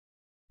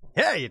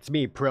Hey, it's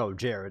me,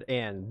 ProJared,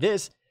 and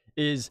this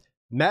is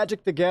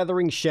Magic the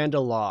Gathering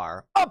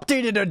Shandalar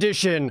Updated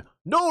Edition!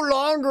 No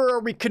longer are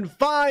we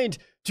confined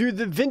to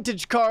the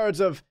vintage cards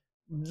of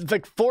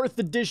like 4th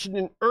edition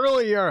and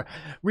earlier.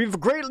 We've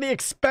greatly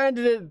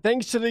expanded it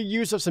thanks to the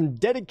use of some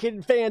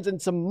dedicated fans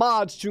and some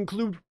mods to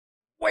include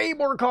way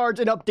more cards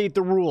and update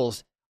the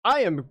rules.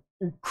 I am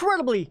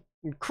incredibly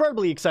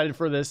excited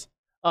for this.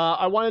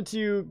 I wanted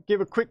to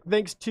give a quick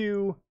thanks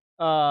to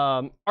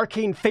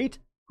Arcane Fate,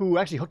 who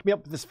actually hooked me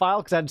up with this file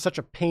because I had such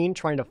a pain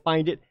trying to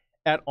find it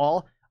at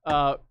all.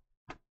 You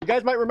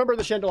guys might remember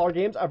the Shandalar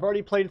games. I've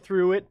already played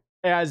through it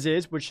as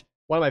is, which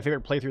one of my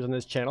favorite playthroughs on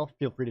this channel.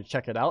 Feel free to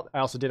check it out. I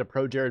also did a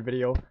ProJared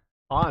video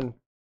on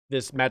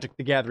this Magic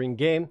the Gathering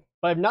game,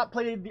 but I've not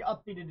played the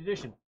updated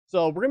edition.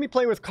 So we're going to be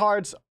playing with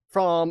cards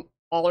from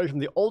all the way from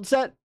the old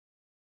set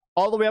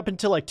all the way up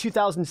until like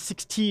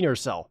 2016 or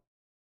so.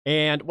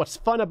 And what's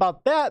fun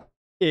about that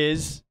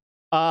is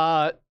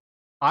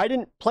I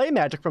didn't play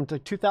Magic from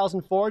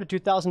 2004 to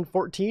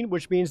 2014,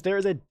 which means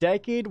there's a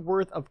decade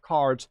worth of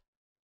cards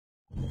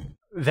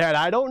that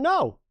I don't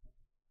know.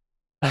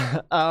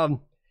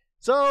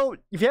 So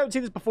if you haven't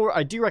seen this before,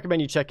 I do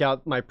recommend you check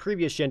out my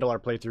previous Shandalar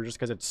playthrough just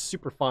because it's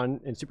super fun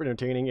and super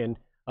entertaining. And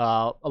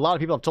a lot of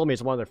people have told me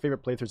it's one of their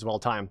favorite playthroughs of all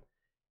time.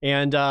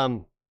 And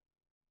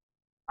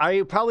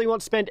I probably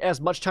won't spend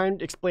as much time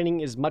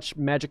explaining as much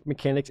Magic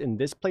mechanics in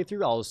this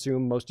playthrough. I'll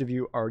assume most of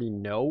you already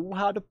know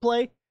how to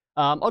play.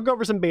 I'll go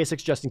over some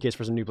basics just in case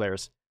for some new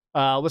players.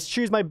 Let's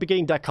choose my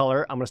beginning deck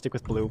color. I'm going to stick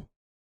with blue.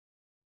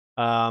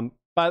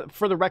 But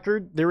for the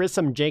record, there is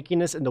some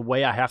jankiness in the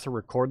way I have to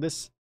record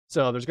this.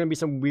 So there's going to be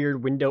some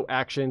weird window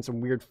action, some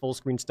weird full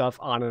screen stuff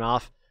on and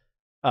off.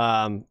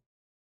 I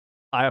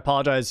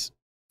apologize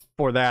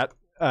for that.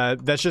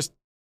 That's just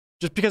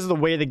because of the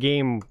way the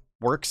game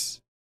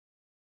works.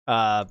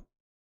 It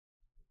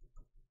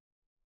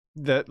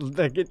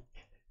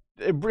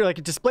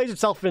displays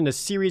itself in a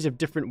series of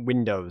different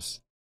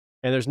windows.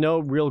 And there's no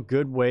real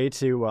good way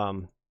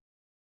to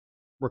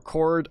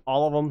record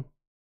all of them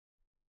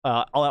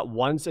all at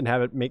once and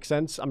have it make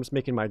sense. I'm just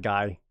making my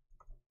guy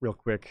real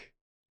quick.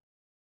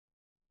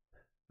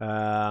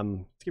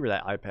 Let's get rid of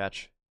that eye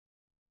patch.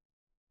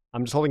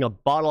 I'm just holding a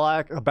battle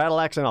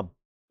axe and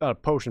a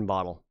potion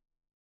bottle.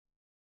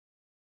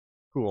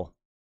 Cool.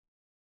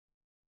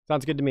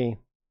 Sounds good to me.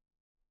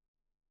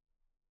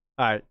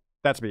 Alright,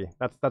 that's me.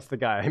 That's the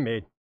guy I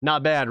made.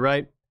 Not bad,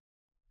 right?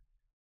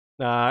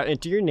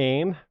 Enter your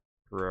name.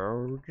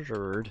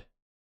 ProJared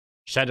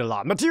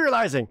Shandalar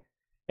materializing,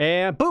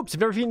 and boops!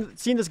 If you've never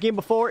seen this game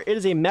before, it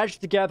is a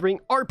Magic the Gathering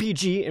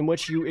RPG in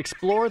which you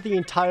explore the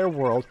entire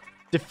world,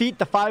 defeat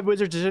the 5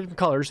 wizards of different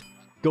colors,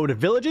 go to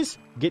villages,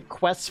 get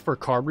quests for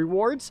card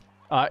rewards,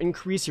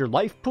 increase your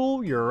life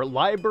pool, your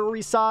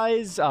library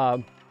size,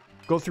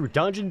 go through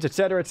dungeons,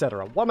 etc.,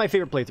 etc. One of my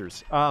favorite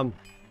playthroughs.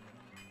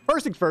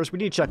 First things first, we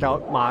need to check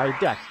out my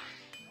deck.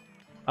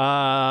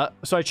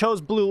 So I chose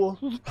blue.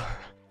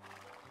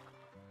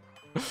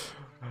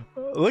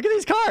 Look at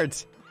these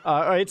cards!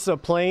 Alright, so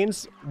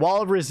Plains,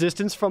 Wall of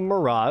Resistance from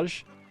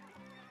Mirage.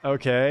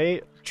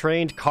 Okay.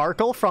 Trained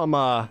Karkle from,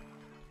 I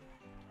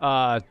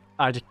don't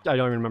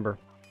even remember.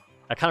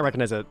 I kind of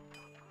recognize it.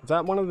 Is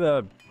that one of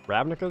the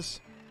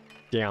Ravnicas?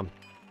 Damn.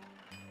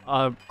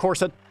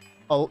 Corset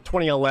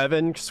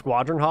 2011,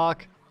 Squadron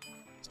Hawk.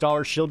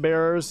 Star Shield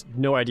Bearers,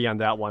 no idea on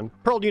that one.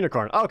 Pearl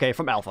Unicorn, okay,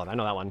 from Alpha, I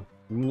know that one.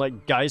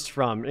 Like Geist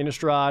from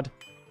Innistrad.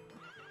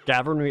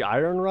 Gathering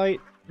Ironrite,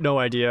 no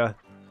idea.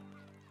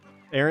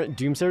 Errant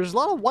Doomsayer, there's a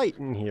lot of white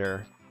in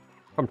here.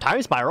 From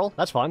Time Spiral,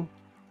 that's fun.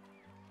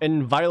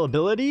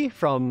 Inviolability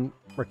from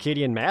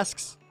Mercadian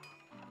Masks.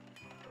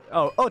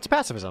 Oh, it's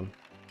pacifism.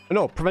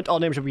 No, prevent all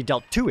damage to be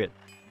dealt to it.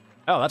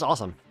 Oh, that's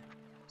awesome.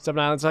 7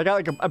 islands. I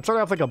got I'm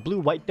starting off like a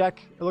blue-white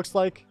deck, it looks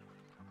like.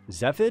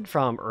 Zephid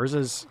from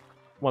Urza's,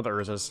 one of the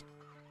Urzas.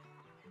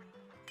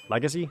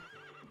 Legacy.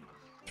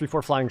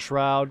 3/4 Flying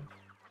Shroud.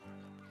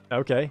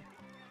 Okay.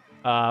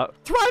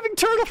 Thriving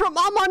Turtle from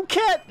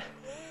Amonkhet!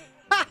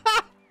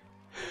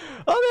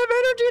 Oh, they have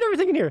energy and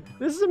everything in here.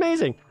 This is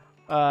amazing.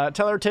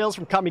 Teller Tales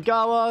from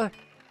Kamigawa.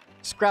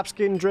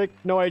 Scrapskin Drake,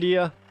 no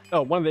idea.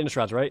 Oh, one of the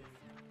Innistrads, right?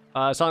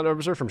 Silent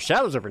Overseer from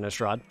Shadows over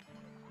Innistrad.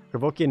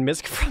 Provokian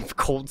Mist from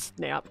Cold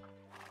Snap.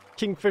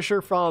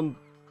 Kingfisher from...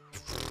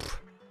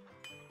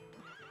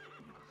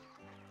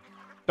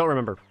 Don't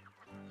remember.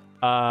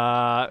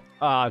 I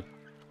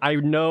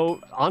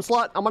know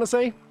Onslaught, I'm gonna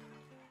say.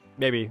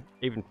 Maybe.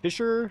 Even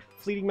Fisher,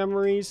 Fleeting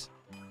Memories.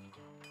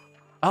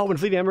 Oh, when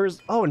Fleeting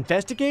Memories. Oh,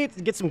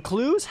 Investigate? Get some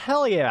clues?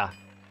 Hell yeah.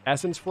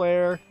 Essence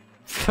Flare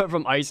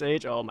from Ice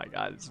Age. Oh my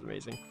god, this is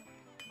amazing.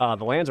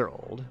 The lands are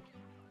old.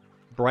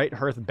 Bright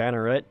Hearth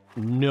Banneret.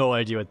 No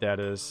idea what that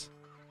is.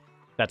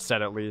 That's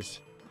set at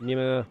least.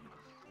 Nima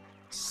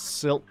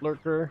Silt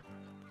Lurker.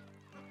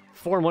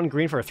 4 and 1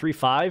 green for a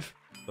 3/5.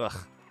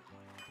 Ugh.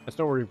 That's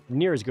nowhere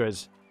near as good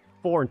as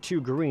 4 and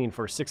 2 green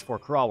for a 6/4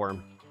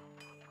 Crawworm.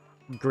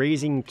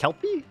 Grazing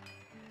Kelpie?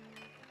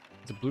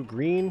 It's a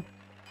blue-green.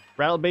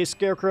 Rattle-based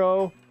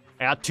Scarecrow.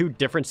 I got 2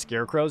 different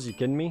Scarecrows. You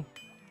kidding me?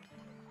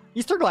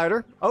 Easter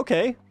Glider.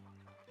 Okay.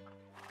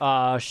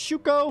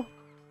 Shuko.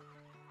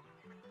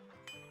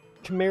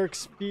 Chimeric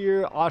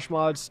Spear,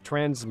 Oshmod's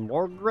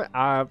Transmogriff.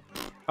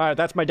 Alright,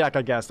 that's my deck,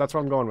 I guess. That's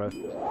what I'm going with.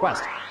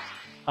 Quest.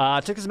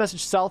 Took this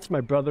message south to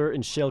my brother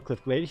in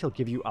Shalecliff Glade. He'll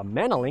give you a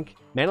mana link.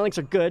 Mana links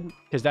are good,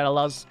 because that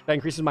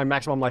increases my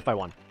maximum life by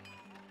 1.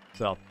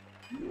 So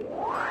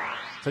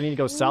I need to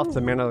go south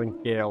to Mana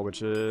Link Gale,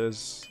 which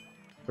is...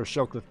 or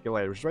Shalecliff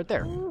Glade, which is right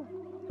there.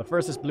 But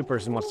first, this blue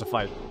person wants to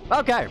fight.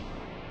 Okay!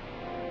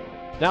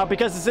 Now,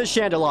 because this is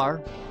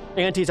Shandalar,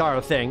 antis are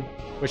a thing,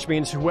 which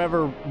means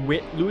whoever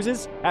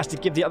loses has to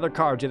give the other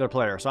card to the other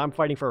player. So I'm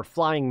fighting for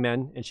Flying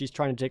Men, and she's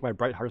trying to take my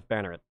Bright Hearth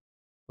Banneret.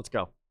 Let's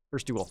go.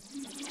 First duel.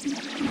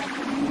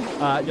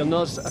 You'll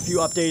notice a few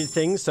updated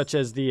things, such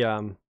as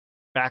the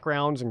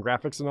backgrounds and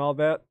graphics and all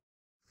that.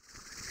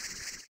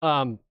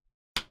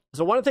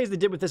 So one of the things they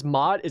did with this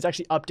mod is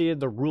actually updated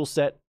the rule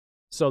set,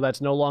 so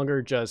that's no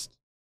longer just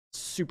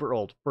super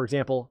old. For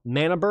example,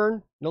 Mana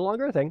Burn, no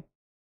longer a thing.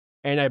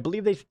 And I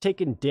believe they've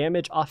taken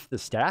damage off the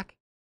stack.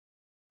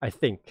 I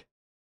think.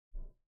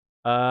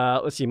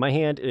 Let's see, my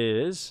hand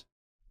is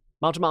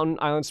Mountain,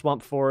 Island,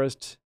 Swamp,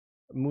 Forest,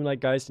 Moonlight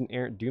Geist, and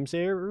Errant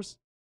Doomsayers.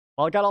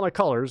 Well, I got all my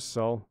colors,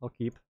 so I'll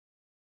keep.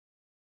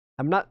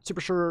 I'm not super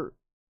sure.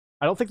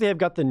 I don't think they have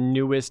got the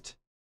newest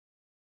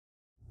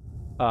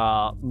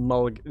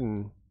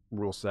mulligan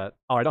rule set.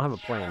 Oh, I don't have a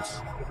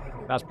plains.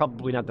 That's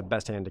probably not the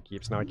best hand to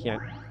keep, so now I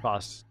can't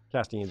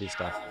cast any of these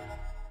stuff.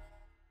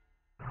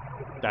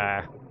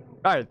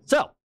 Alright,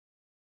 so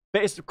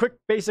quick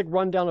basic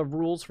rundown of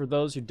rules for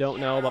those who don't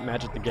know about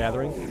Magic the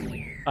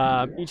Gathering.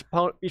 Each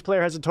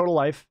player has a total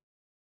life,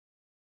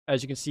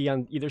 as you can see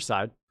on either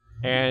side,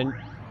 and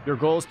your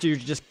goal is to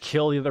just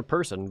kill the other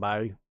person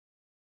by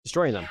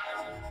destroying them.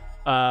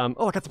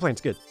 Oh, I got the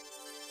plains, good.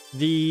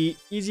 The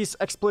easiest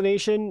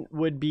explanation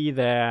would be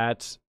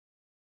that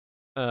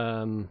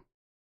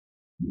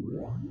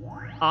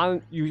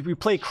we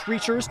play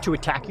creatures to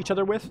attack each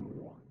other with,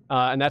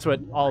 and that's what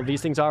all of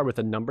these things are, with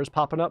the numbers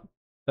popping up.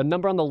 The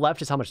number on the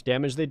left is how much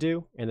damage they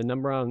do, and the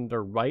number on the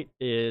right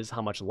is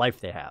how much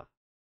life they have.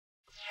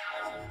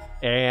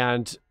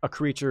 And a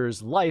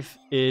creature's life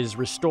is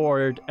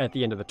restored at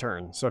the end of the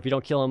turn. So if you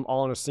don't kill them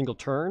all in a single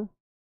turn,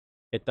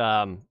 it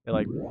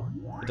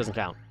doesn't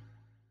count.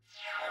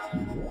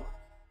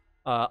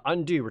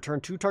 Undo.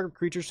 Return 2 target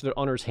creatures to their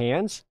owner's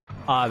hands.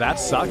 That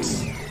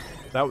sucks.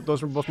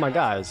 Those were both my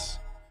guys.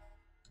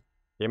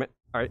 Damn it.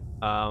 Alright.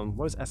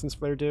 What does Essence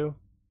Flare do?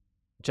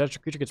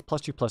 Each creature gets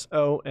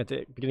 +2/+0. At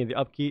the beginning of the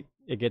upkeep,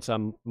 it gets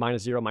 -0,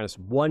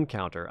 -1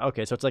 counter.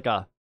 Okay, so it's like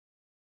a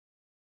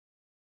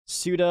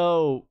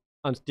pseudo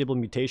unstable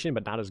mutation,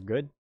 but not as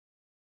good.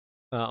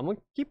 I'm gonna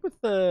keep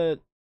with the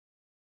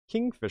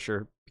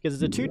Kingfisher,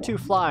 because it's a 2/2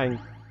 flying,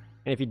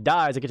 and if he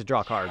dies, I get to draw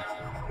a card.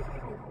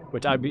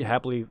 Which I'd be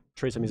happily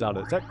trade some of these out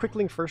of. Is that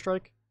Quickling First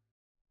Strike?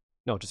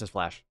 No, it just says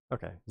Flash.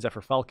 Okay. Is that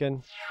for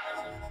Falcon?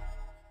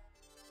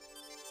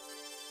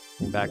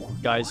 In fact,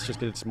 guys, just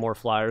get some more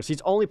flyers.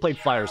 He's only played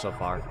flyers so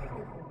far.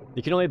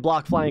 You can only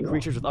block flying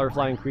creatures with other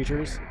flying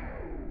creatures.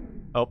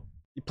 Oh,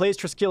 he plays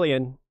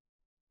Triskelion,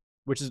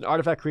 which is an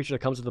artifact creature that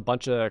comes with a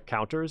bunch of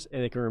counters,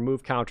 and it can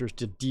remove counters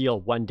to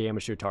deal 1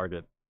 damage to your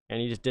target.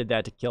 And he just did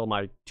that to kill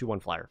my 2/1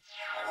 flyer.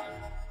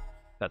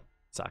 That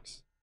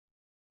sucks.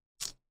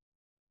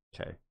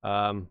 Okay.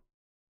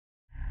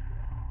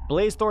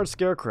 Blazethorn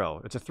Scarecrow.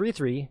 It's a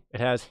 3/3.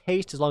 It has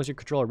haste as long as you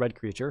control a red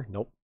creature.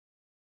 Nope.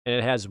 And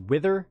it has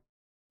Wither.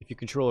 If you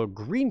control a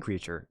green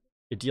creature,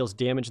 it deals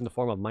damage in the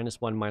form of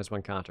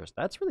 -1/-1 counters.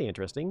 That's really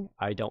interesting.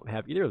 I don't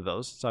have either of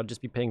those, so I'd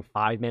just be paying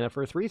 5 mana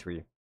for a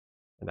 3/3.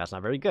 And that's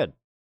not very good.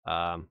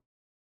 Guess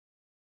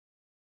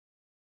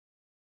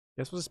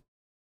we'll just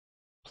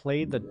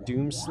play the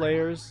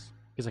Doomslayers,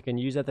 because I can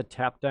use that to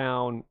tap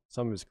down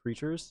some of his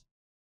creatures.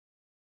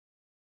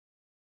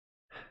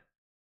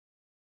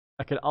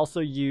 I could also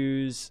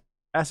use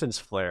Essence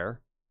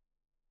Flare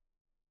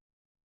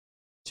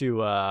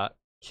to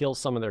kill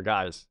some of their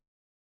guys.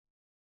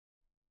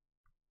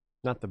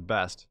 Not the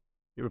best.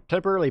 It would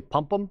temporarily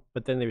pump them,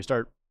 but then they would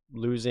start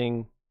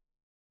losing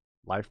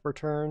life per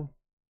turn.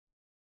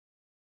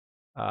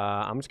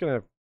 I'm just going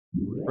to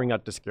bring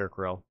out the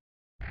Scarecrow.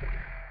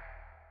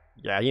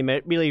 Yeah, he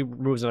immediately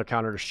removes another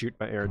counter to shoot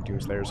my Errant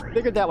Doomslayers.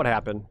 Figured that would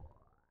happen.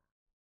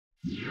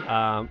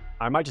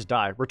 I might just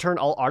die. Return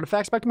all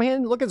artifacts back to my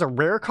hand? Look, it's a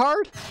rare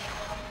card?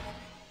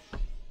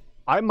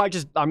 I'm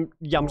just gonna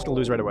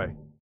lose right away.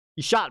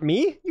 You shot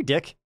me? You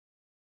dick.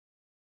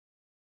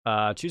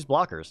 Choose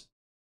blockers.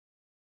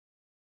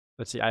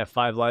 Let's see, I have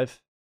 5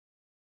 life.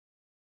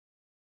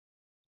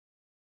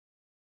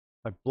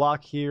 If I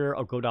block here,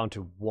 I'll go down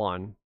to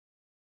 1.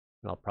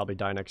 And I'll probably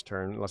die next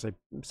turn, unless I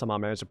somehow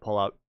manage to pull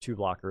out 2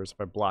 blockers.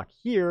 If I block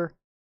here,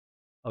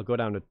 I'll go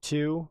down to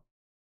 2.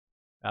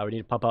 We need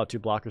to pump out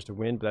 2 blockers to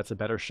win, but that's a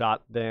better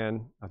shot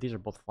than... Oh, these are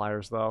both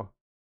flyers, though.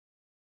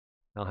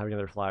 I don't have any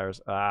other flyers.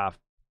 I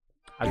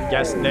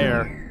guess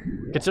there.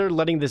 Consider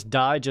letting this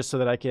die just so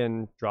that I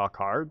can draw a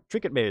card.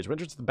 Trinket Mage. When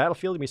it enters the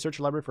battlefield, you may search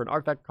your library for an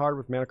artifact card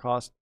with mana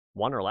cost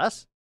 1 or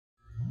less.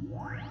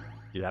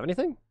 Do you have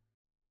anything?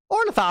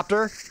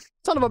 Ornithopter!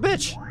 Son of a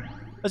bitch!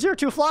 A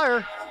 0-2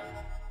 flyer.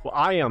 Well,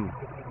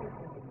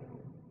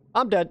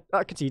 I'm dead.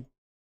 Concede.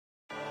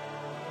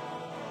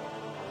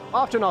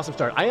 Off to an awesome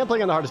start. I am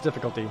playing on the hardest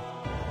difficulty.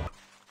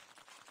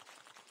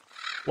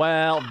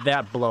 Well,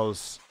 that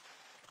blows.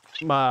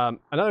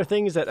 Another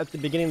thing is that at the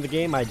beginning of the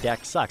game, my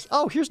deck sucks.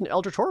 Oh, here's an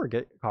Eldritch Horror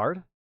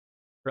card.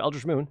 For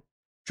Eldritch Moon.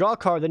 Draw a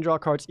card, then draw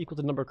cards equal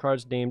to the number of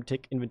cards named.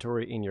 Take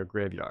inventory in your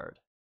graveyard.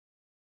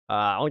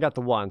 I only got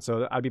the one,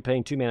 so I'd be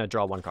paying 2 mana to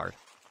draw 1 card.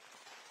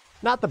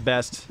 Not the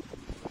best.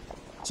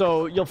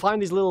 So you'll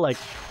find these little, like,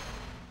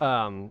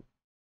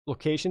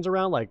 locations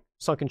around, like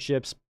sunken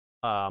ships,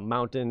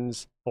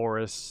 mountains,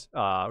 forests,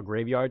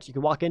 graveyards. You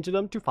can walk into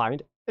them to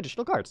find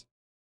additional cards.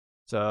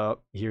 So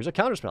here's a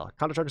counterspell.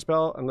 Counter-target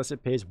spell unless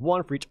it pays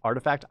 1 for each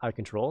artifact I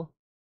control.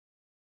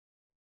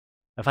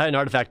 If I had an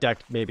artifact deck,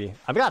 maybe.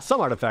 I've got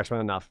some artifacts, but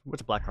not enough.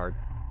 What's a black card?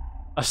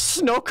 A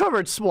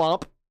snow-covered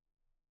swamp?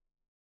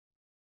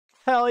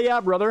 Hell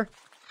yeah, brother.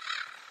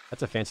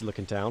 That's a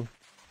fancy-looking town.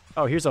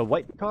 Oh, here's a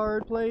white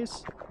card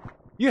place.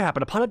 You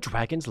happen upon a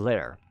dragon's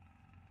lair.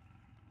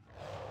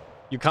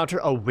 You counter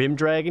a whim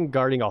dragon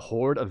guarding a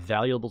horde of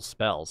valuable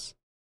spells.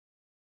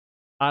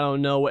 I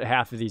don't know what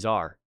half of these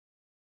are.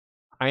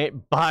 I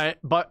ain't but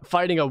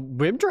fighting a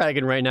whim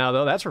dragon right now,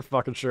 though. That's for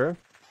fucking sure.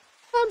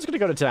 I'm just gonna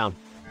go to town.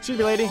 Excuse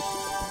me, lady.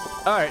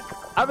 Alright.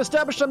 I've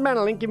established a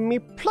mana link giving me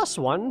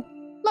 +1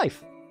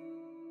 life.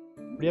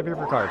 What do you have here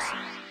for cards?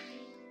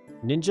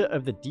 Ninja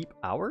of the Deep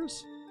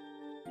Hours?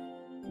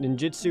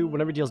 Ninjutsu,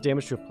 whenever it deals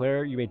damage to a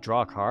player, you may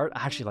draw a card.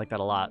 I actually like that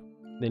a lot.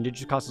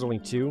 Ninjutsu cost is only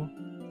 2.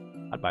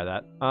 I'd buy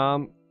that.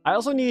 I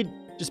also need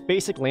just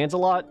basic lands a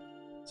lot.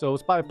 So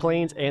let's buy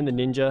Plains and the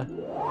Ninja.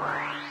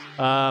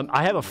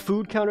 I have a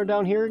food counter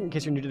down here, in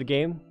case you're new to the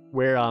game,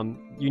 where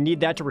you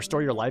need that to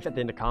restore your life at the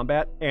end of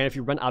combat. And if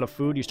you run out of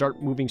food, you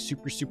start moving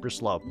super, super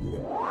slow.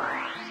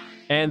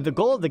 And the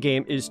goal of the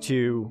game is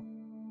to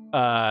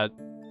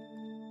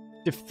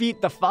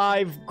defeat the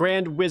 5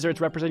 grand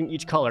wizards representing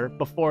each color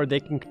before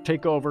they can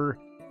take over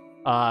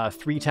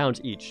 3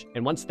 towns each.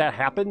 And once that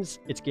happens,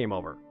 it's game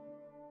over.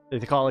 They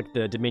call it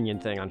the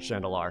Dominion thing on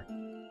Shandalar.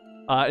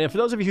 And for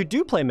those of you who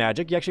do play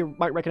Magic, you actually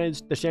might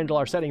recognize the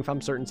Shandalar setting from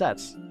certain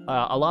sets.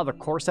 A lot of the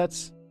core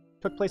sets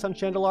took place on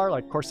Shandalar,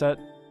 like core set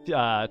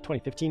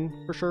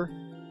 2015 for sure.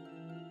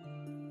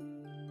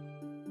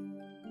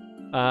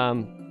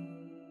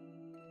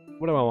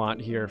 What do I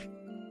want here?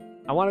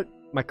 I want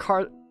my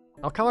card.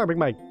 I'll kind of want to bring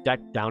my deck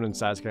down in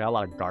size because I got a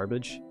lot of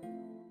garbage.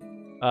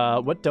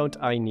 What don't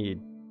I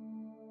need?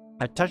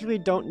 I technically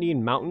don't need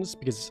mountains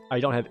because I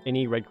don't have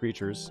any red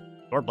creatures.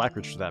 Or black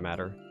creatures for that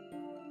matter.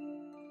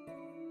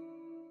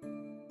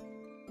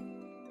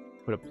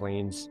 Put a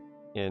Plains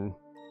in.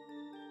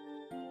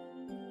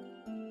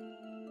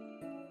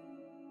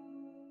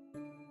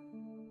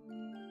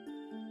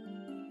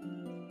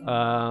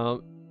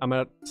 I'm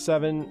at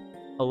 7,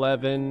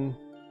 11,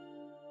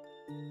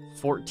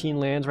 14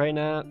 lands right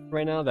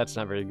now. That's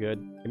not very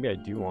good. Maybe I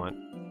do want.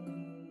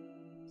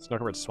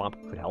 Snow-covered swamp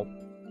could help.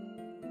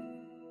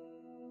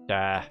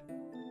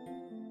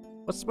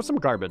 What's some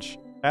garbage?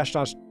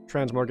 Ashnod's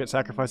Transmorgate,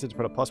 sacrifice it to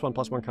put a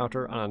 +1/+1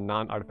 counter on a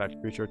non-artifact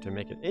creature to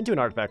make it into an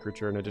artifact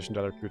creature in addition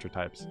to other creature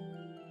types.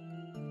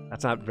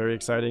 That's not very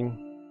exciting.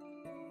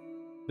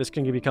 This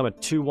can become a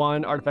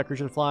 2/1 artifact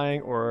creature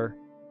flying, or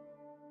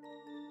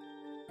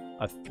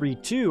a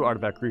 3/2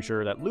 artifact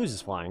creature that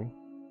loses flying.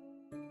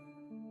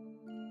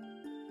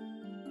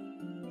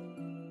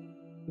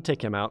 I'll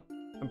take him out.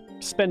 I'm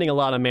spending a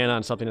lot of mana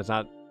on something that's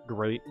not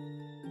great.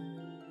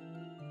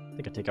 I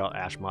think I take out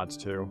Ash mods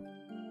too.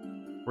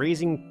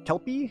 Raising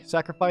Kelpie,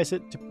 sacrifice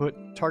it to put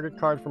target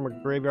card from a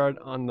graveyard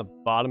on the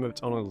bottom of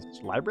its own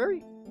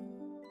library.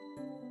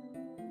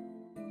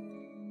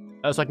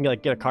 So I can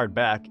get a card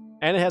back,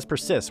 and it has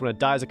persist. When it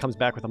dies, it comes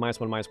back with a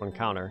 -1/-1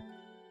 counter.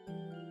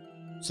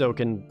 So it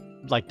can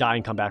like die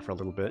and come back for a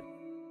little bit.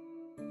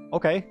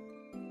 Okay.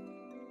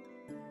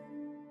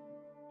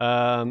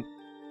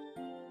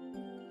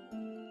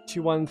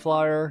 2/1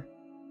 flyer.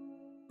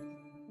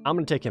 I'm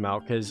gonna take him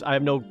out because I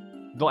have no.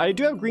 I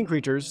do have green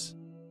creatures,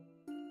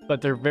 but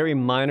they're very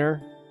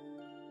minor.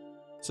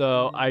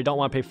 So I don't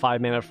want to pay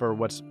 5 mana for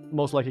what's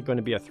most likely going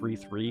to be a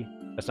 3/3.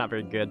 That's not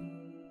very good.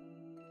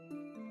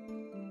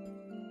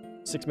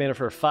 6 mana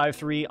for a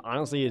 5/3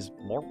 honestly is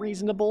more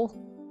reasonable.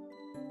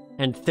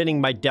 And thinning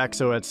my deck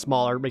so it's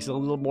smaller makes it a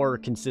little more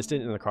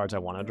consistent in the cards I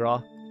want to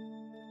draw.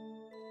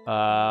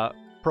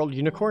 Pearl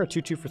Unicorn, a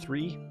 2/2 for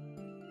 3.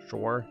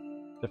 Sure.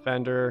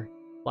 Defender,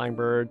 Flying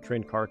Bird,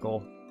 Trained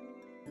Carkle.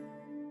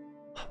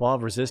 Wall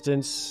of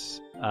Resistance.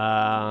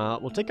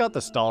 We'll take out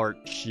the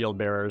Stalwart Shield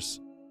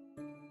Bearers.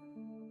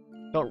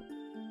 Don't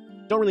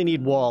really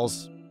need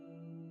walls.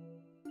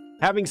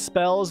 Having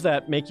spells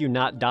that make you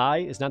not die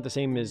is not the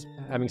same as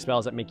having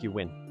spells that make you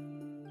win.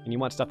 And you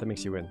want stuff that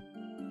makes you win.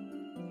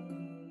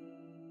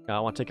 I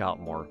want to take out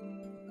more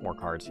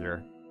cards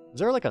here. Is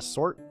there like a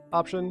sort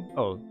option?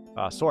 Oh,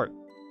 sort.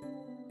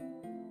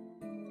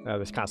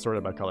 This kind of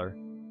sorted by color.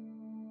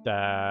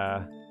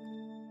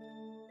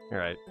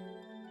 Alright.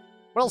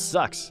 What else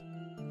sucks?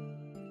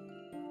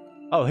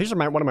 Oh, here's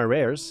one of my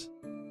rares.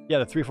 Yeah,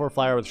 the 3/4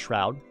 flyer with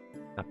Shroud.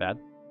 Not bad.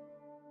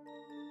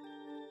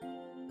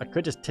 I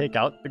could just take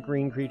out the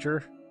green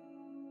creature.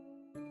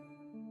 I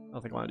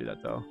don't think I want to do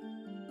that, though.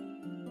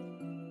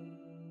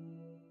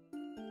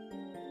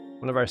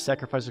 Whenever I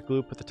sacrifice a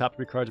glue, put the top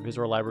 3 cards of his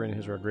or her library in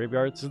his or her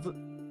graveyard. So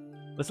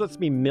this lets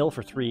me mill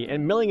for 3.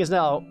 And milling is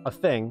now a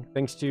thing,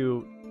 thanks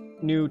to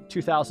new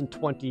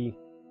 2020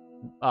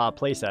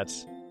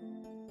 playsets.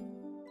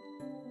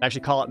 I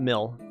actually call it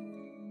mill.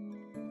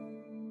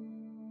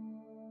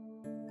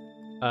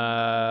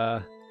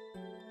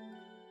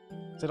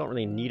 So I don't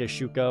really need a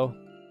Shuko.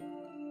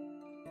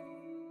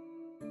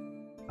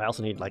 I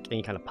also need like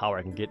any kind of power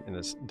I can get in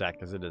this deck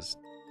because it's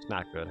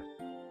not good.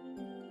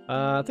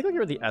 I think I'll get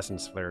rid of the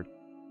Essence Flare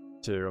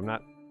too. I'm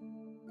not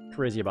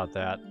crazy about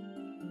that.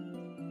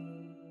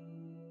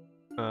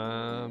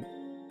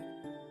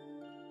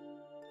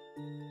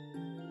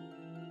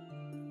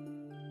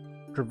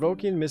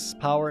 Provoking misses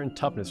power and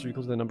toughness are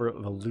equal to the number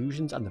of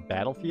illusions on the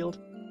battlefield.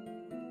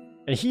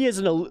 And he is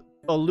an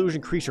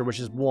illusion creature, which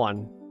is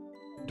 1.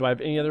 Do I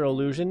have any other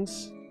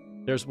illusions?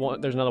 There's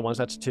one. There's another one, so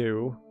that's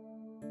 2.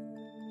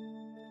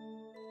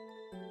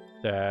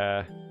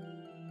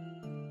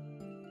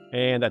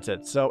 And that's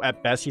it. So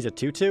at best, he's a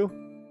 2/2.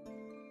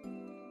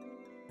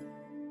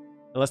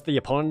 Unless the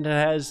opponent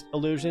has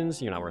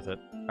illusions, you're not worth it.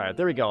 All right,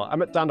 there we go. I'm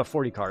down to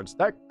 40 cards.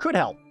 That could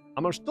help.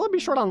 I'm gonna still be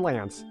short on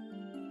lands.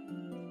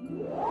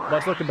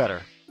 That's looking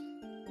better.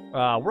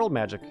 World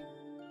Magic.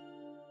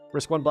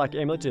 Risk 1 black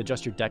amulet to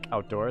adjust your deck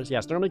outdoors.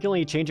 Yes, normally you can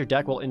only change your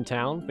deck while in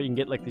town, but you can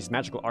get like these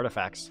magical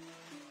artifacts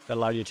that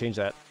allow you to change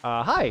that.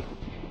 Hi,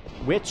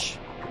 witch.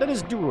 That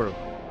is Duru.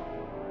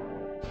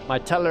 My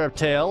teller of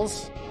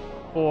tales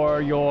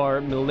for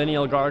your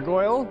millennial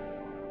gargoyle.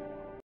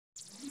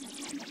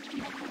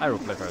 I will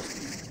play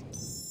first.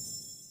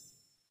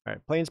 All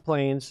right,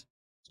 plains.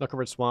 Snow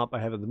covered swamp. I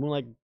have the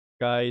Moonlight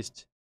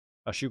Geist,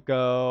 a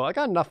Shuko. I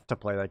got enough to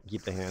play that I can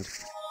keep the hand.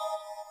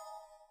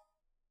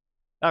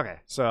 Okay,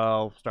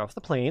 so start with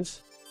the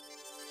plains.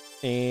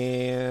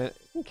 And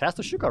cast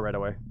a Shuko right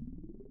away.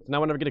 So now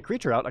whenever I get a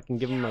creature out, I can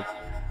give him a...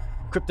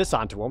 equip this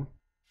onto him.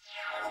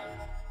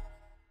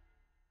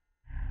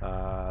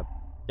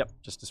 Yep,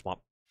 just a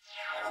swamp.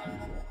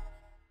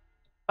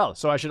 Oh,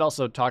 so I should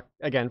also talk,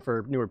 again,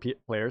 for newer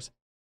players.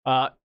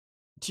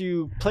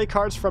 To play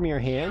cards from your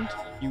hand,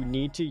 you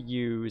need to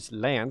use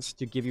lands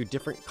to give you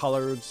different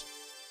colored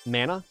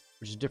mana,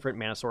 which is different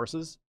mana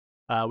sources,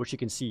 which you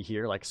can see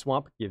here. Like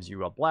Swamp gives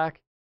you a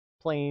black,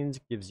 Plains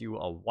gives you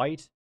a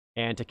white,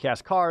 and to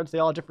cast cards, they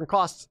all have different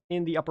costs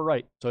in the upper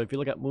right. So if you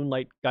look at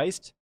Moonlight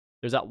Geist,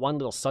 there's that one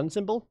little sun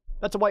symbol.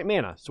 That's a white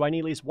mana, so I need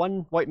at least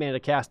 1 white mana to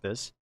cast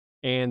this.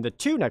 And the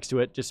 2 next to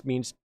it just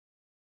means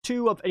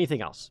 2 of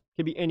anything else.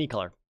 It can be any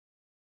color.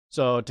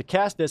 So to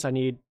cast this, I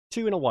need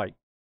 2 and a white.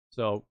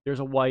 So there's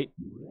a white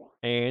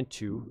and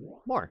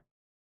 2 more,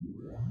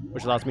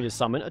 which allows me to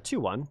summon a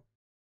 2/1.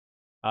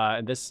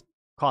 And this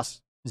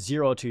costs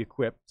 0 to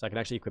equip, so I can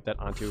actually equip that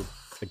onto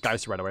the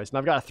Geist right away. So now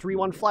I've got a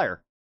 3/1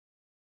 flyer.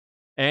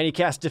 And he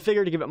casts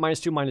Defigure to give it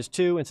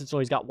 -2/-2, and since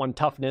he's got 1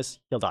 toughness,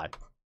 he'll die.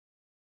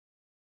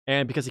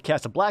 And because he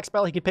casts a black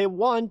spell, he can pay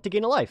 1 to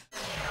gain a life.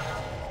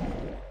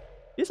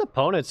 These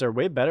opponents are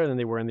way better than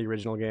they were in the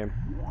original game.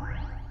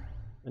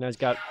 And now he's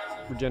got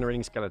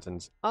regenerating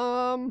skeletons.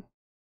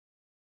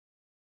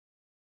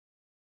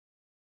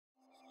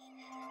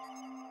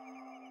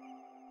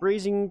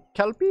 Raising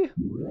Kelpie?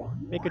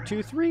 Make a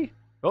 2/3?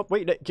 Oh,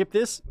 wait, get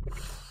this.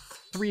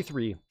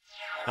 3/3.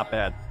 Not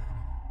bad.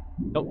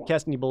 Don't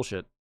cast any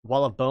bullshit.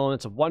 Wall of Bone,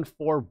 it's a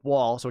 1/4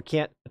 wall, so it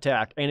can't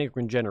attack, and it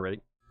can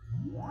regenerate.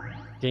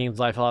 Gains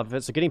life off of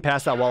it, so getting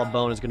past that Wall of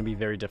Bone is going to be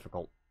very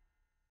difficult.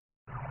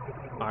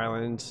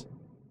 Island.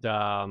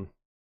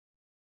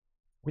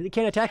 Really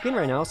can't attack in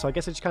right now, so I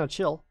guess I just kind of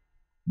chill.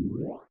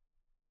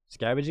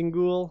 Scavenging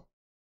Ghoul.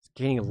 It's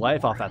gaining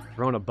life off that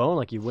Throne of Bone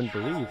like you wouldn't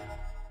believe.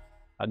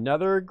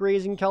 Another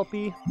Grazing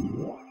Kelpie.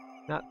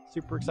 Not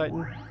super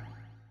exciting.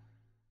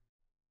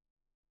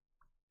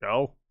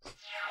 Go.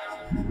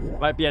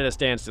 Might be at a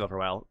standstill for a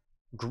while.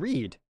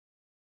 Greed.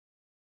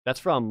 That's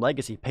from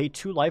Legacy. Pay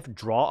 2 life,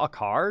 draw a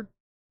card.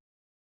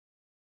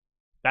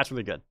 That's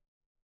really good.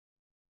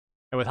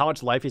 And with how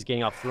much life he's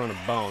gaining off Throne of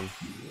Bone.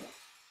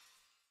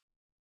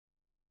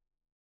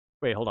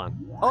 Wait, hold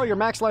on. Oh, your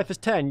max life is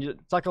 10.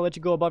 It's not going to let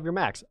you go above your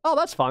max. Oh,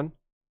 that's fun.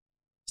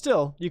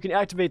 Still, you can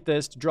activate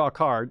this to draw a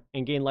card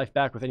and gain life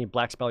back with any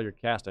black spell you're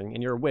casting.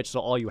 And you're a witch, so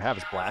all you have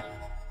is black.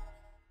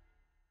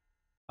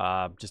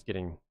 Just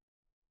kidding.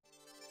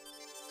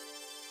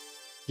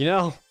 You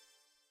know,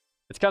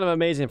 it's kind of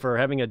amazing for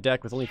having a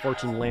deck with only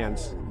 14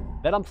 lands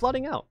that I'm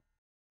flooding out.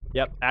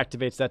 Yep,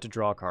 activates that to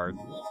draw a card.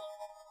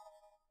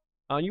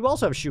 You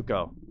also have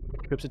Shuko.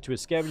 Equips it to a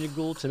Scavenging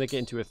Ghoul to make it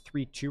into a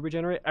 3/2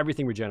 regenerate.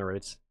 Everything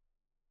regenerates.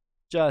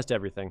 Just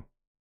everything.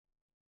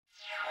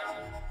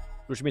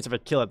 Which means if I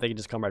kill it, they can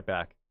just come right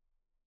back.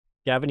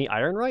 Gavany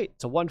Ironright?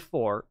 It's a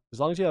 1/4. As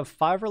long as you have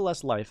 5 or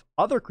less life,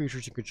 other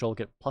creatures you control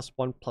get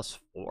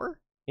 +1/+4?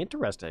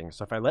 Interesting.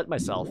 So if I let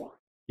myself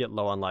get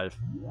low on life,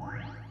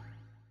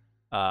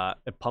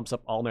 it pumps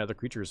up all my other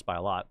creatures by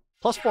a lot.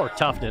 +4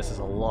 toughness is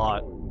a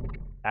lot.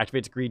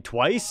 Activates greed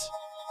twice.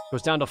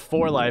 Goes down to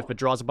 4 life, but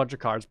draws a bunch of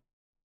cards.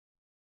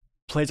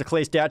 Plays a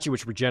clay statue,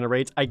 which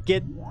regenerates. I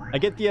get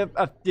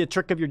the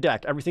trick of your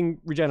deck. Everything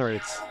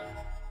regenerates.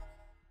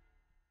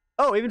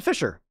 Oh, even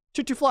Fisher.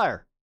 2/2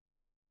 flyer.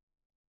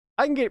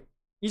 I can get...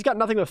 He's got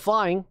nothing but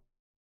flying.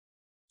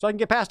 So I can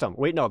get past him.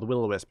 Wait, no, the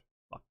Will-O-Wisp.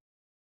 Fuck.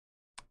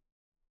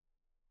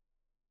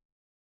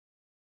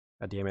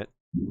 God damn it.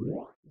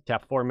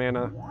 Tap 4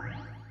 mana.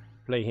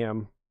 Play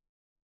him.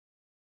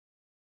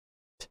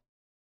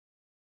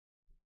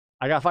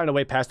 I gotta find a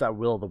way past that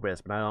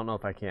Will-O-Wisp, and I don't know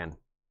if I can.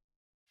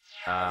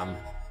 Do I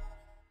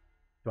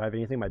have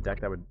anything in my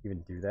deck that would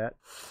even do that?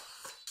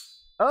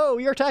 Oh,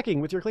 you're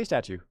attacking with your clay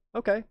statue.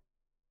 Okay.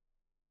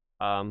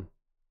 It's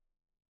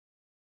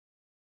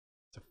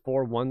a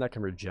 4/1 that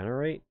can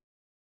regenerate.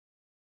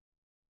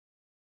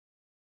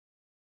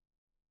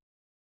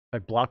 If I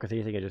block with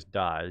anything, it just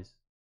dies.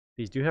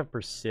 These do have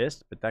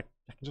persist, but that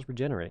can just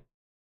regenerate.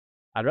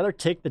 I'd rather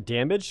take the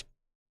damage,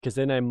 because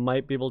then I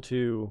might be able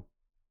to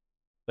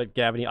let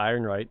Gavany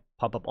Ironrite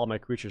pop up all my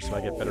creatures so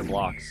I get better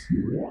blocks.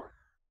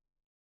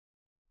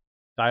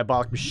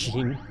 Diabolic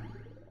Machine.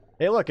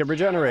 Hey, look, it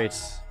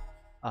regenerates.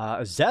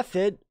 A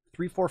Zephid,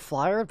 3/4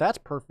 flyer. That's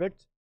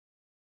perfect.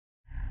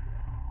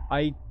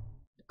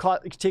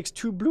 It takes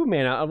 2 blue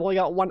mana. I've only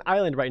got 1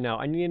 island right now.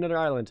 I need another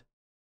island.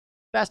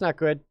 That's not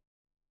good.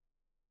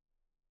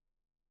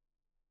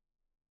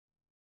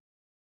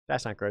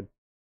 That's not good.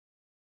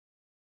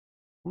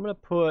 I'm going to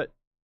put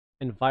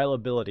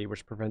Inviolability,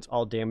 which prevents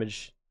all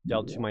damage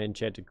dealt to my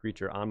enchanted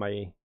creature on my...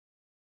 If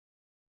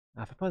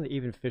I put on the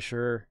Even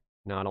Fisher...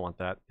 No, I don't want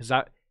that.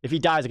 Because if he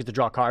dies, I get to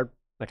draw a card.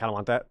 I kind of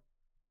want that.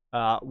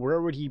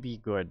 Where would he be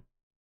good?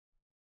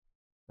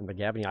 On the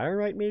Gavany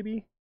Ironrite,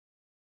 maybe?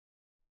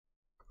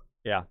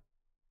 Yeah.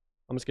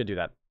 I'm just going to do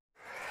that.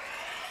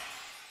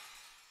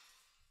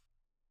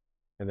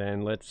 And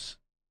then let's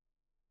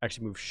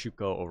actually move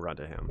Shuko over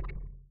onto him.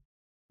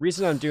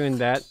 Reason I'm doing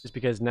that is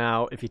because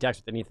now, if he attacks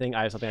with anything,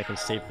 I have something I can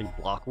safely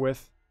block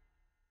with.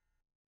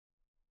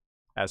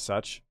 As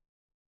such.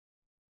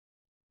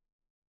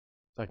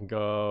 So I can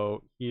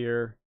go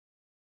here.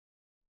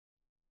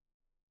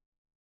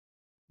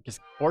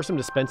 Just force him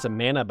to spend some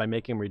mana by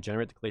making him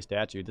regenerate the clay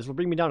statue. This will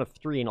bring me down to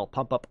 3 and I'll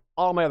pump up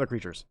all my other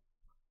creatures.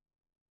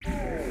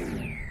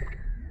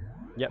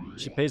 Yep,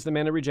 she pays the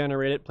mana to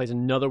regenerate it, plays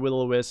another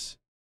Will-O-Wisp,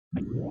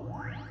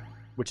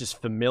 which is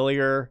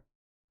familiar.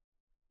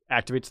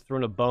 Activates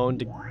Throne of Bone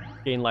to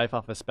gain life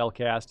off a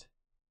spellcast.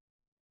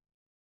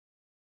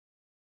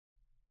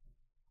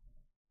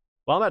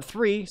 Well, I'm at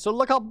 3, so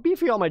look how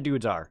beefy all my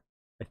dudes are.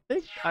 I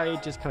think I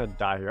just kind of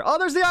die here. Oh,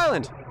 there's the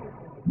island!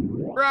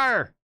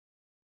 Rawr!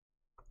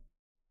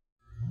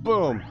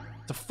 Boom.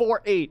 It's a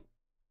 4/8.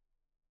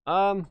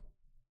 I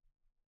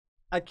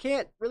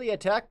can't really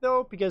attack,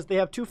 though, because they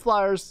have 2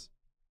 flyers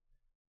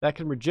that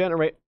can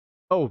regenerate.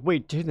 Oh,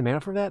 wait, do you have the mana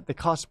for that? They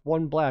cost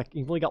 1 black.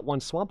 You've only got 1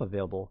 swamp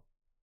available.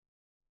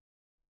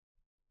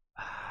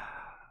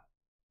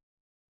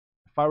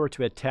 If I were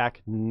to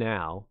attack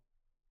now,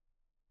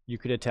 you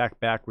could attack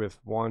back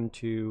with 1,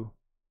 2...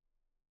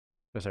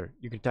 No, sorry.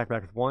 You could attack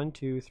back with 1,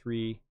 2,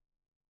 3,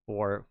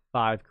 4,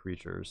 5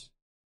 creatures.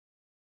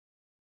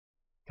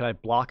 Can I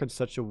block in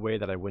such a way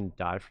that I wouldn't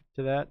die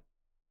to that?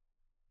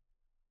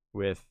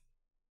 With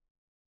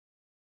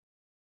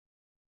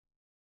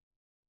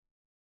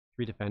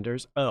 3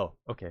 defenders? Oh,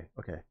 okay,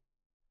 okay.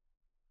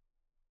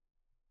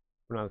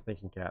 We're not a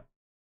thinking cap.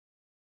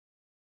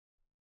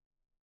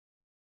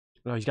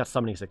 No, he's got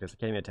summoning sickness. I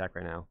can't even attack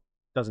right now.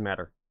 Doesn't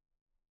matter.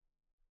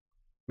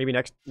 Maybe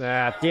next.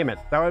 Ah, damn it.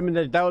 That would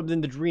have been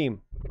the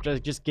dream.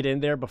 Just get in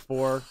there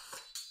before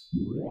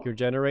you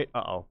regenerate.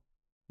 Uh-oh.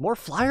 More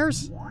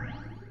flyers? I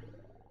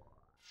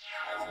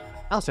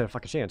don't stand a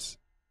fucking chance.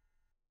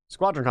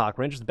 Squadron Hawk.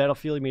 When enters the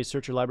battlefield, you may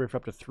search your library for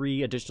up to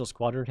 3 additional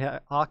Squadron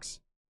Hawks.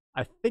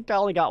 I think I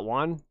only got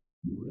 1.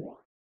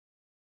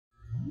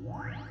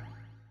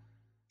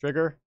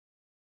 Trigger?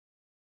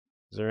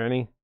 Is there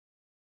any?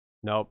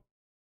 Nope.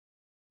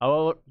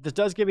 Oh, this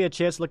does give me a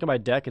chance to look at my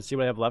deck and see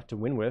what I have left to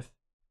win with.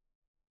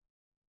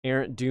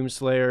 Errant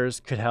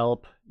Doomslayers could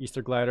help.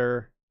 Easter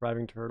Glider,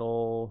 Thriving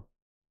Turtle,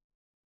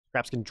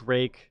 Scrapskin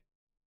Drake.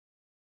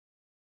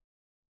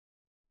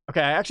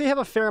 Okay, I actually have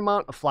a fair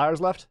amount of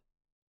flyers left.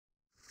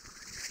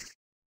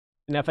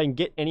 And if I can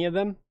get any of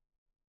them,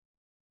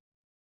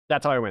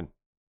 that's how I win.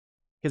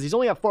 Because he's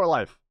only got 4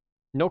 life.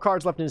 No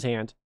cards left in his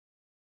hand.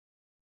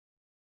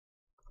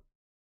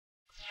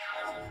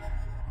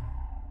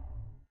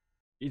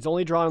 He's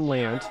only drawn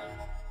land.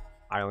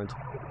 Island.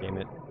 Damn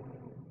it.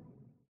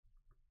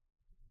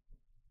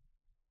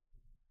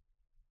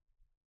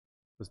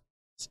 Those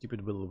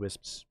stupid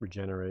Will-O-Wisps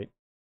regenerate.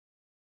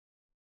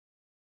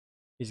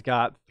 He's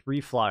got 3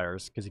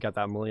 flyers because he got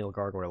that Millennial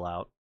Gargoyle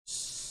out.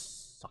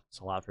 Sucks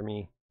a lot for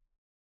me.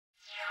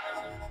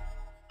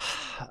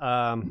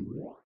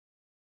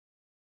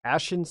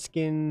 Ashen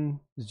Skin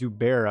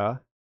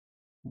Zubera.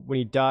 When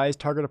he dies,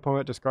 target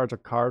opponent discards a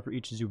card for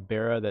each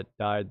Zubera that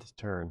died this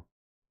turn.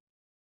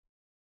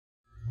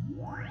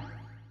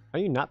 Are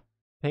you not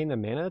paying the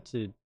mana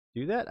to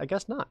do that? I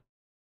guess not.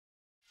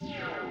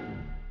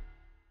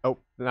 Oh,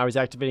 now he's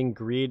activating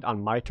Greed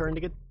on my turn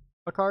to get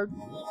a card.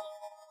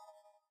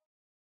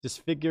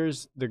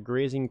 Disfigures the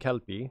Grazing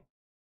Kelpie.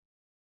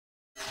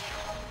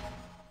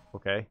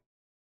 Okay.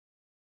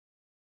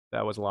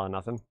 That was a lot of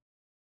nothing.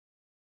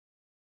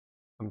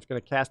 I'm just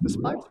going to cast this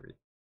 5-3.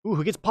 Ooh,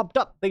 who gets pumped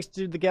up thanks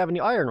to the Gavin the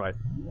Iron Right.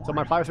 So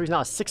my 5-3 is now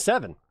a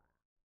 6-7.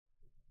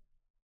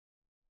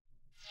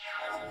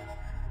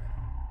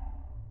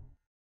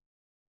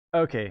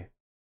 Okay.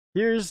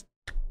 Here's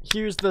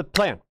the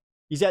plan.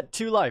 He's at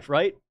 2 life,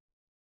 right?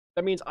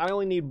 That means I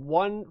only need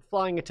 1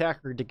 flying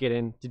attacker to get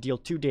in to deal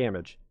 2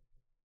 damage.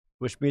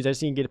 Which means I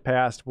just need to get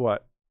past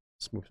what?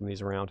 Let's move some of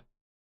these around.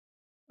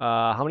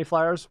 How many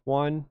flyers?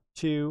 1,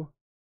 2,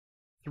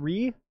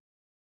 3?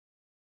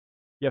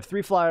 You have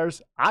 3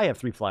 flyers. I have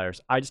 3 flyers.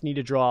 I just need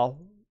to draw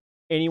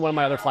any one of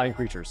my other flying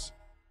creatures.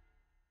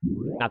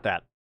 Not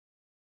that.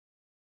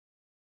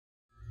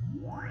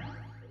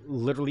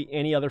 Literally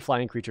any other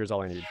flying creature is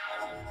all I need.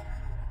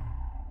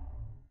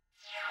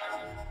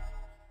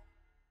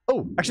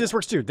 Oh, actually this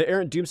works too. The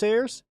Errant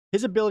Doomsayers,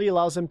 his ability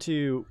allows him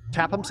to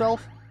tap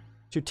himself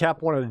to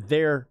tap one of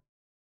their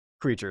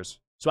creatures.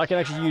 So I can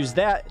actually use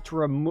that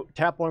to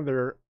tap one of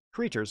their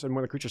creatures, and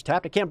when the creature's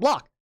tapped, it can't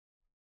block.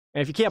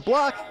 And if you can't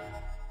block,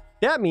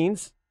 that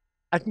means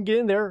I can get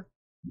in there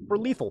for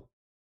lethal.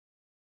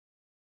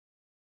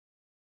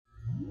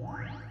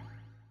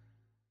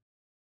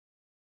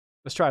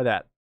 Let's try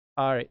that.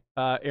 Alright,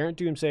 Errant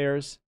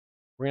Doomsayers.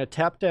 We're going to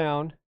tap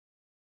down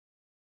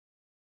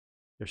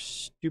their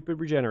stupid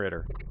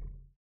Regenerator.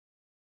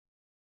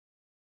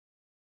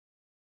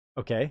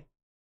 Okay.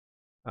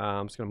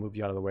 I'm just going to move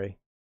you out of the way.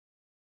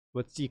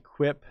 Let's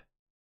equip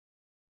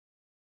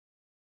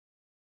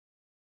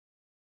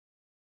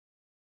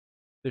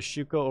the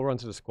Shuko over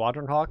onto the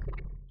Squadron Hawk,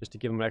 just to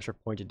give him an extra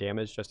point of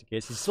damage, just in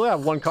case. He still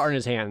have 1 card in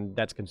his hand.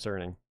 That's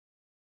concerning.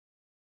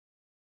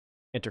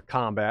 Enter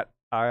combat.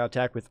 I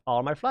attack with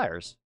all my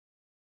flyers.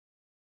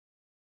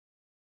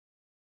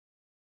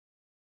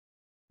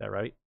 Is that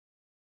right?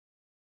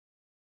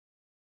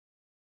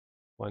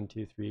 1,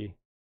 2, 3,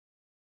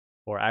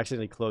 4. I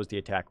accidentally closed the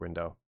attack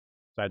window,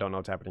 so I don't know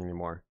what's happening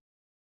anymore.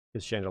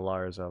 Because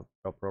Shandalar is a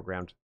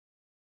well-programmed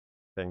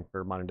thing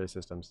for modern-day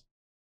systems.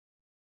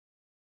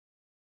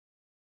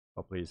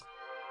 Oh, please.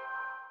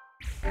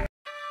 Oh,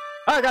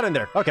 I got in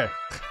there. Okay.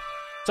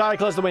 Sorry, I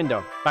closed the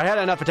window. I had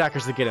enough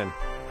attackers to get in.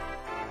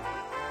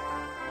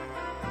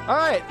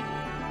 Alright.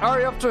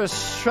 Already up to a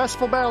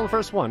stressful battle in the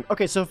first one.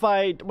 Okay, so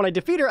when I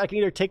defeat her, I can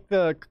either take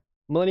the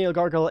Millennial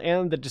Gargoyle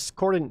and the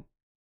Discordant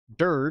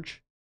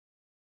Dirge,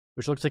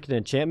 which looks like an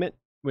enchantment.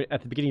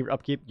 At the beginning of your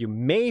upkeep, you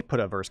may put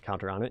a verse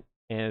counter on it,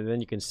 and then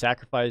you can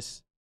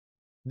sacrifice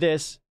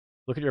this.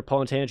 Look at your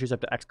opponent's hand and choose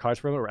up to X cards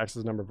from it, where X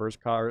is the number of verse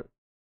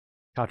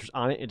counters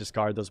on it, and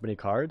discard those many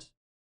cards.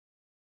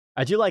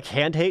 I do like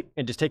Hand Hate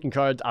and just taking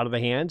cards out of the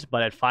hand,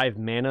 but at 5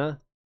 mana,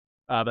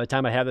 by the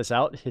time I have this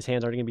out, his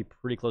hand's already going to be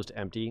pretty close to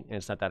empty, and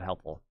it's not that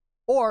helpful.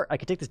 Or I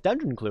could take this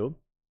Dungeon Clue,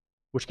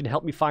 which can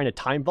help me find a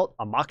Time Vault,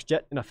 a Mox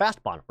Jet, and a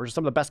Fast Bond, which are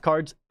some of the best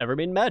cards ever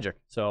made in Magic.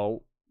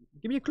 So,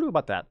 give me a clue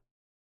about that.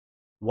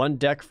 1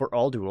 deck for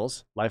all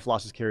duels. Life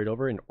loss is carried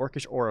over, and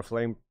Orcish Aura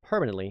Flame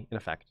permanently in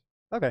effect.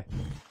 Okay.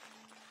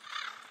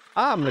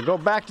 I'm going to go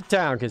back to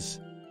town, because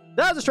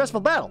that was a stressful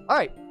battle.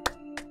 Alright.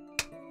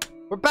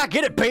 We're back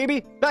in it,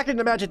 baby! Back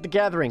into Magic the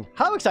Gathering.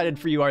 How excited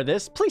for you are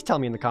this? Please tell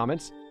me in the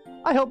comments.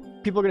 I hope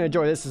people are going to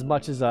enjoy this as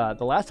much as the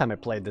last time I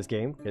played this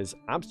game, because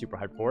I'm super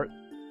hyped for it.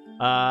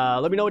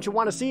 Let me know what you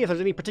want to see. If there's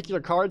any particular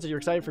cards that you're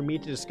excited for me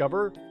to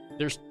discover,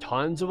 there's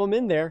tons of them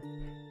in there.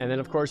 And then,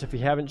 of course, if you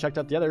haven't checked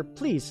out the other,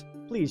 please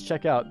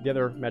check out the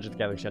other Magic the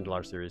Gathering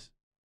Shandalar series.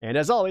 And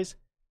as always,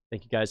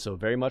 thank you guys so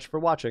very much for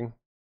watching.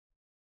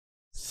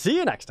 See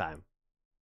you next time.